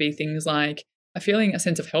behaviours could be things like feeling a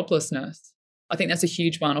sense of helplessness. I think that's a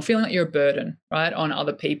huge one. Or feeling like you're a burden, right, on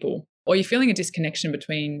other people. Or you're feeling a disconnection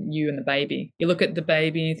between you and the baby. You look at the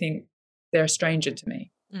baby and you think, they're a stranger to me.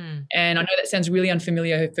 And I know that sounds really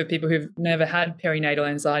unfamiliar for people who've never had perinatal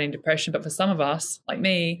anxiety and depression, but for some of us, like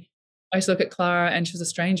me, I used to look at Clara and she was a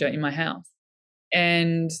stranger in my house.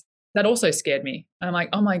 And that also scared me. And I'm like,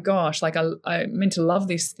 oh my gosh, like I meant to love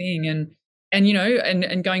this thing.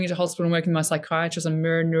 And going into hospital and working with my psychiatrist on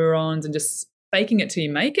mirror neurons and just faking it till you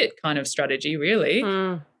make it kind of strategy, really.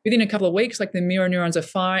 Within a couple of weeks, like the mirror neurons are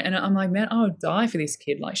firing. And I'm like, man, I would die for this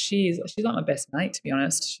kid. Like she's like my best mate, to be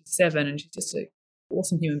honest. She's 7 and she's just an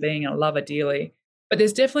awesome human being. I love her dearly. But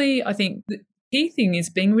there's definitely, I think, the key thing is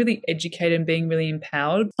being really educated and being really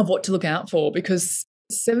empowered of what to look out for, because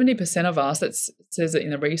 70% of us, that says it in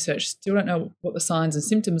the research, still don't know what the signs and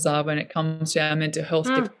symptoms are when it comes to our mental health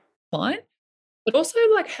decline, but also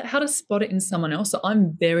like how to spot it in someone else. So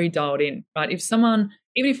I'm very dialed in, right? If someone,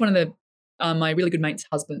 even if one of the my really good mate's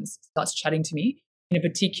husbands starts chatting to me in a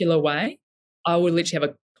particular way, I would literally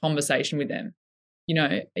have a conversation with them.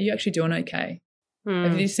 Are you actually doing okay?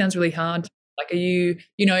 This sounds really hard. Like, are you,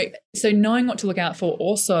 so knowing what to look out for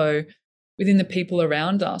also within the people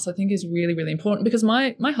around us, I think is really, really important, because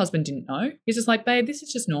my husband didn't know. He's just like, babe, this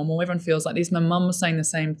is just normal. Everyone feels like this. My mum was saying the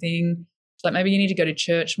same thing. She's like, maybe you need to go to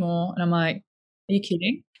church more. And I'm like, are you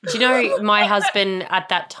kidding? Do you know, my husband at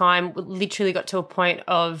that time literally got to a point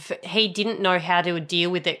of he didn't know how to deal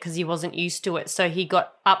with it because he wasn't used to it. So he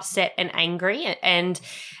got upset and angry and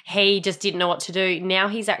he just didn't know what to do. Now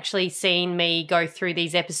he's actually seen me go through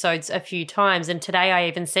these episodes a few times. And today I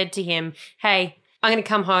even said to him, hey, I'm going to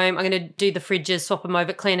come home, I'm going to do the fridges, swap them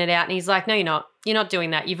over, clean it out. And he's like, no, you're not. You're not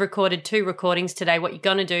doing that. You've recorded 2 recordings today. What you're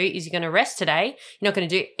going to do is you're going to rest today. You're not going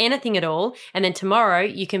to do anything at all. And then tomorrow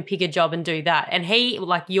you can pick a job and do that. And he,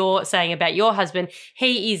 like you're saying about your husband,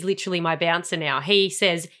 he is literally my bouncer now. He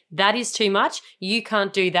says, that is too much. You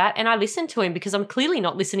can't do that. And I listen to him because I'm clearly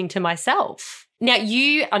not listening to myself. Now,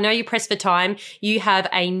 I know you're pressed for time. You have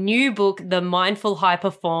a new book, The Mindful High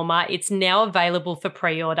Performer. It's now available for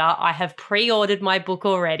pre-order. I have pre-ordered my book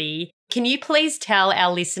already. Can you please tell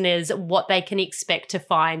our listeners what they can expect to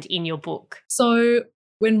find in your book? So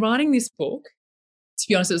when writing this book, to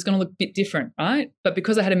be honest, it was going to look a bit different, right? But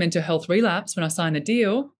because I had a mental health relapse when I signed the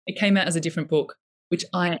deal, it came out as a different book, which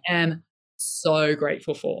I am so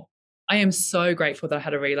grateful for. I am so grateful that I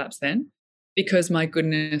had a relapse then, because my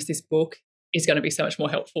goodness, this book is going to be so much more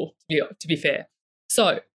helpful, to be fair.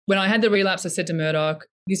 So when I had the relapse, I said to Murdoch,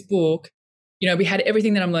 this book, we had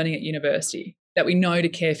everything that I'm learning at university that we know to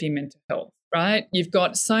care for your mental health, right? You've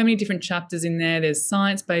got so many different chapters in there. There's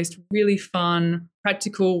science-based, really fun,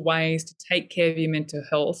 practical ways to take care of your mental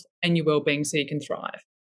health and your well-being so you can thrive.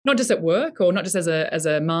 Not just at work or not just as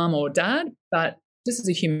a mom or dad, but just as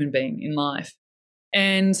a human being in life.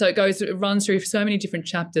 And so it runs through so many different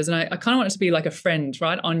chapters. And I kind of want it to be like a friend,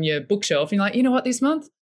 right, on your bookshelf. And you're like, you know what, this month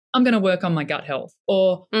I'm going to work on my gut health.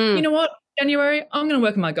 Or, you know what, January, I'm going to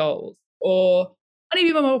work on my goals. Or I need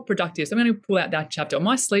to be more productive. So I'm going to pull out that chapter. Or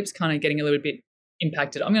my sleep's kind of getting a little bit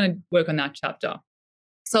impacted. I'm going to work on that chapter.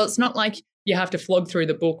 So it's not like you have to flog through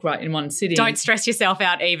the book right in one sitting. Don't stress yourself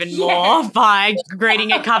out even more by reading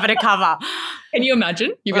it cover to cover. Can you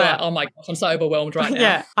imagine? You'd be like, oh my gosh, I'm so overwhelmed right now.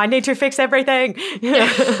 Yeah, I need to fix everything.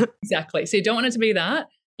 Yeah, exactly. So you don't want it to be that.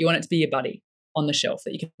 You want it to be your buddy on the shelf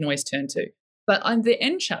that you can always turn to. But on the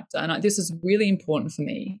end chapter, and this is really important for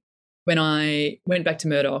me, when I went back to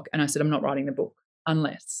Murdoch and I said, I'm not writing the book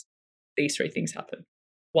unless these 3 things happen.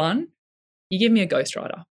 1, you give me a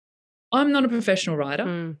ghostwriter. I'm not a professional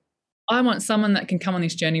writer. I want someone that can come on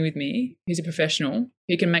this journey with me, who's a professional,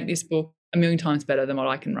 who can make this book a million times better than what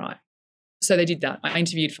I can write. So they did that. I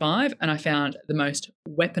interviewed 5 and I found the most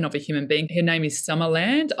weapon of a human being. Her name is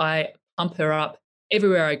Summerland. I pump her up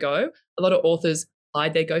everywhere I go. A lot of authors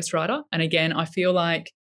hide their ghostwriter. And again, I feel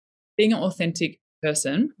like being an authentic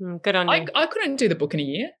person. Good on you. I couldn't do the book in a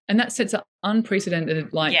year. And that sets an unprecedented,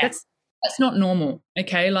 that's not normal.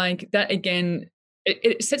 Okay. Like that again,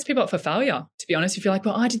 it sets people up for failure, to be honest. If you're like,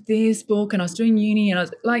 well, I did this book and I was doing uni and I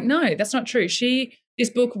was like, no, that's not true.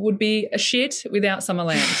 This book would be a shit without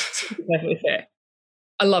Summerland. To be perfectly fair.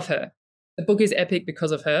 I love her. The book is epic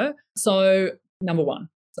because of her. So number 1,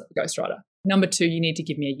 ghostwriter. Number 2, you need to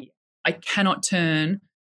give me a year. I cannot turn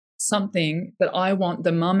something that I want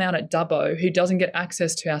the mum out at Dubbo who doesn't get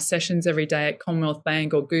access to our sessions every day at Commonwealth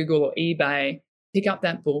Bank or Google or eBay, pick up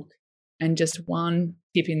that book and just one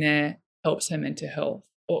tip in there helps her mental health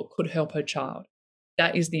or could help her child.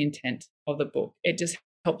 That is the intent of the book. It just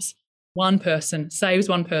helps one person, saves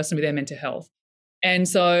one person with their mental health. And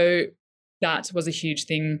so that was a huge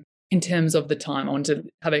thing in terms of the time. I wanted to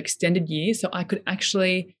have an extended year so I could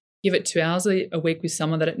actually give it 2 hours a week with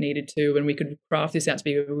someone that it needed to, and we could craft this out to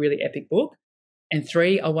be a really epic book. And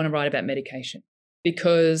 3, I want to write about medication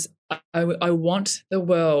because I want the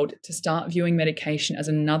world to start viewing medication as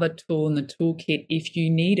another tool in the toolkit if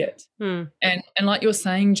you need it. And like you're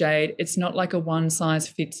saying, Jade, it's not like a one size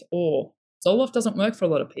fits all. Zoloft doesn't work for a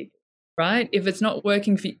lot of people, right? If it's not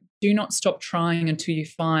working for you, do not stop trying until you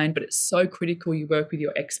find, but it's so critical you work with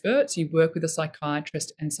your experts, you work with a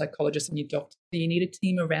psychiatrist and psychologist and your doctor. You need a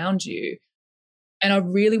team around you. And I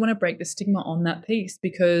really want to break the stigma on that piece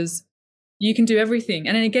because you can do everything.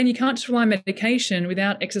 And then again, you can't just rely on medication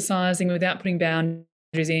without exercising, without putting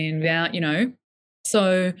boundaries in, without,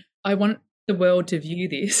 So I want the world to view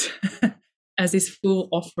this as this full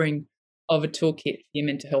offering of a toolkit for your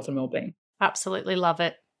mental health and wellbeing. Absolutely love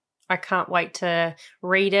it. I can't wait to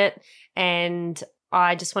read it. And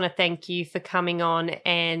I just want to thank you for coming on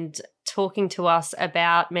and talking to us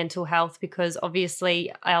about mental health because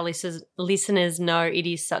obviously our listeners know it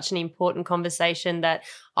is such an important conversation that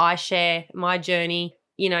I share my journey.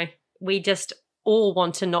 We just all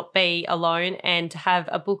want to not be alone, and to have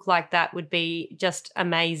a book like that would be just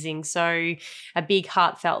amazing. So a big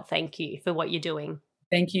heartfelt thank you for what you're doing.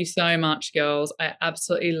 Thank you so much, girls. I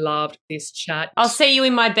absolutely loved this chat. I'll see you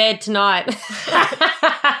in my bed tonight.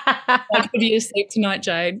 I'll give you sleep tonight,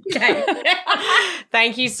 Jade. Okay.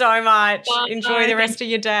 Thank you so much. Bye. Enjoy the rest of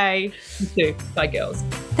your day. You too. Bye, girls.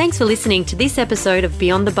 Thanks for listening to this episode of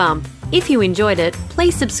Beyond the Bump. If you enjoyed it,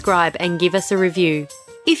 please subscribe and give us a review.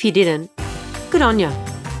 If you didn't, good on ya.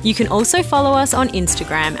 You can also follow us on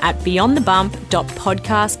Instagram at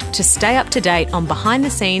beyondthebump.podcast to stay up to date on behind the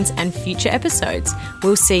scenes and future episodes.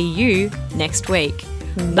 We'll see you next week.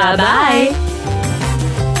 Bye-bye.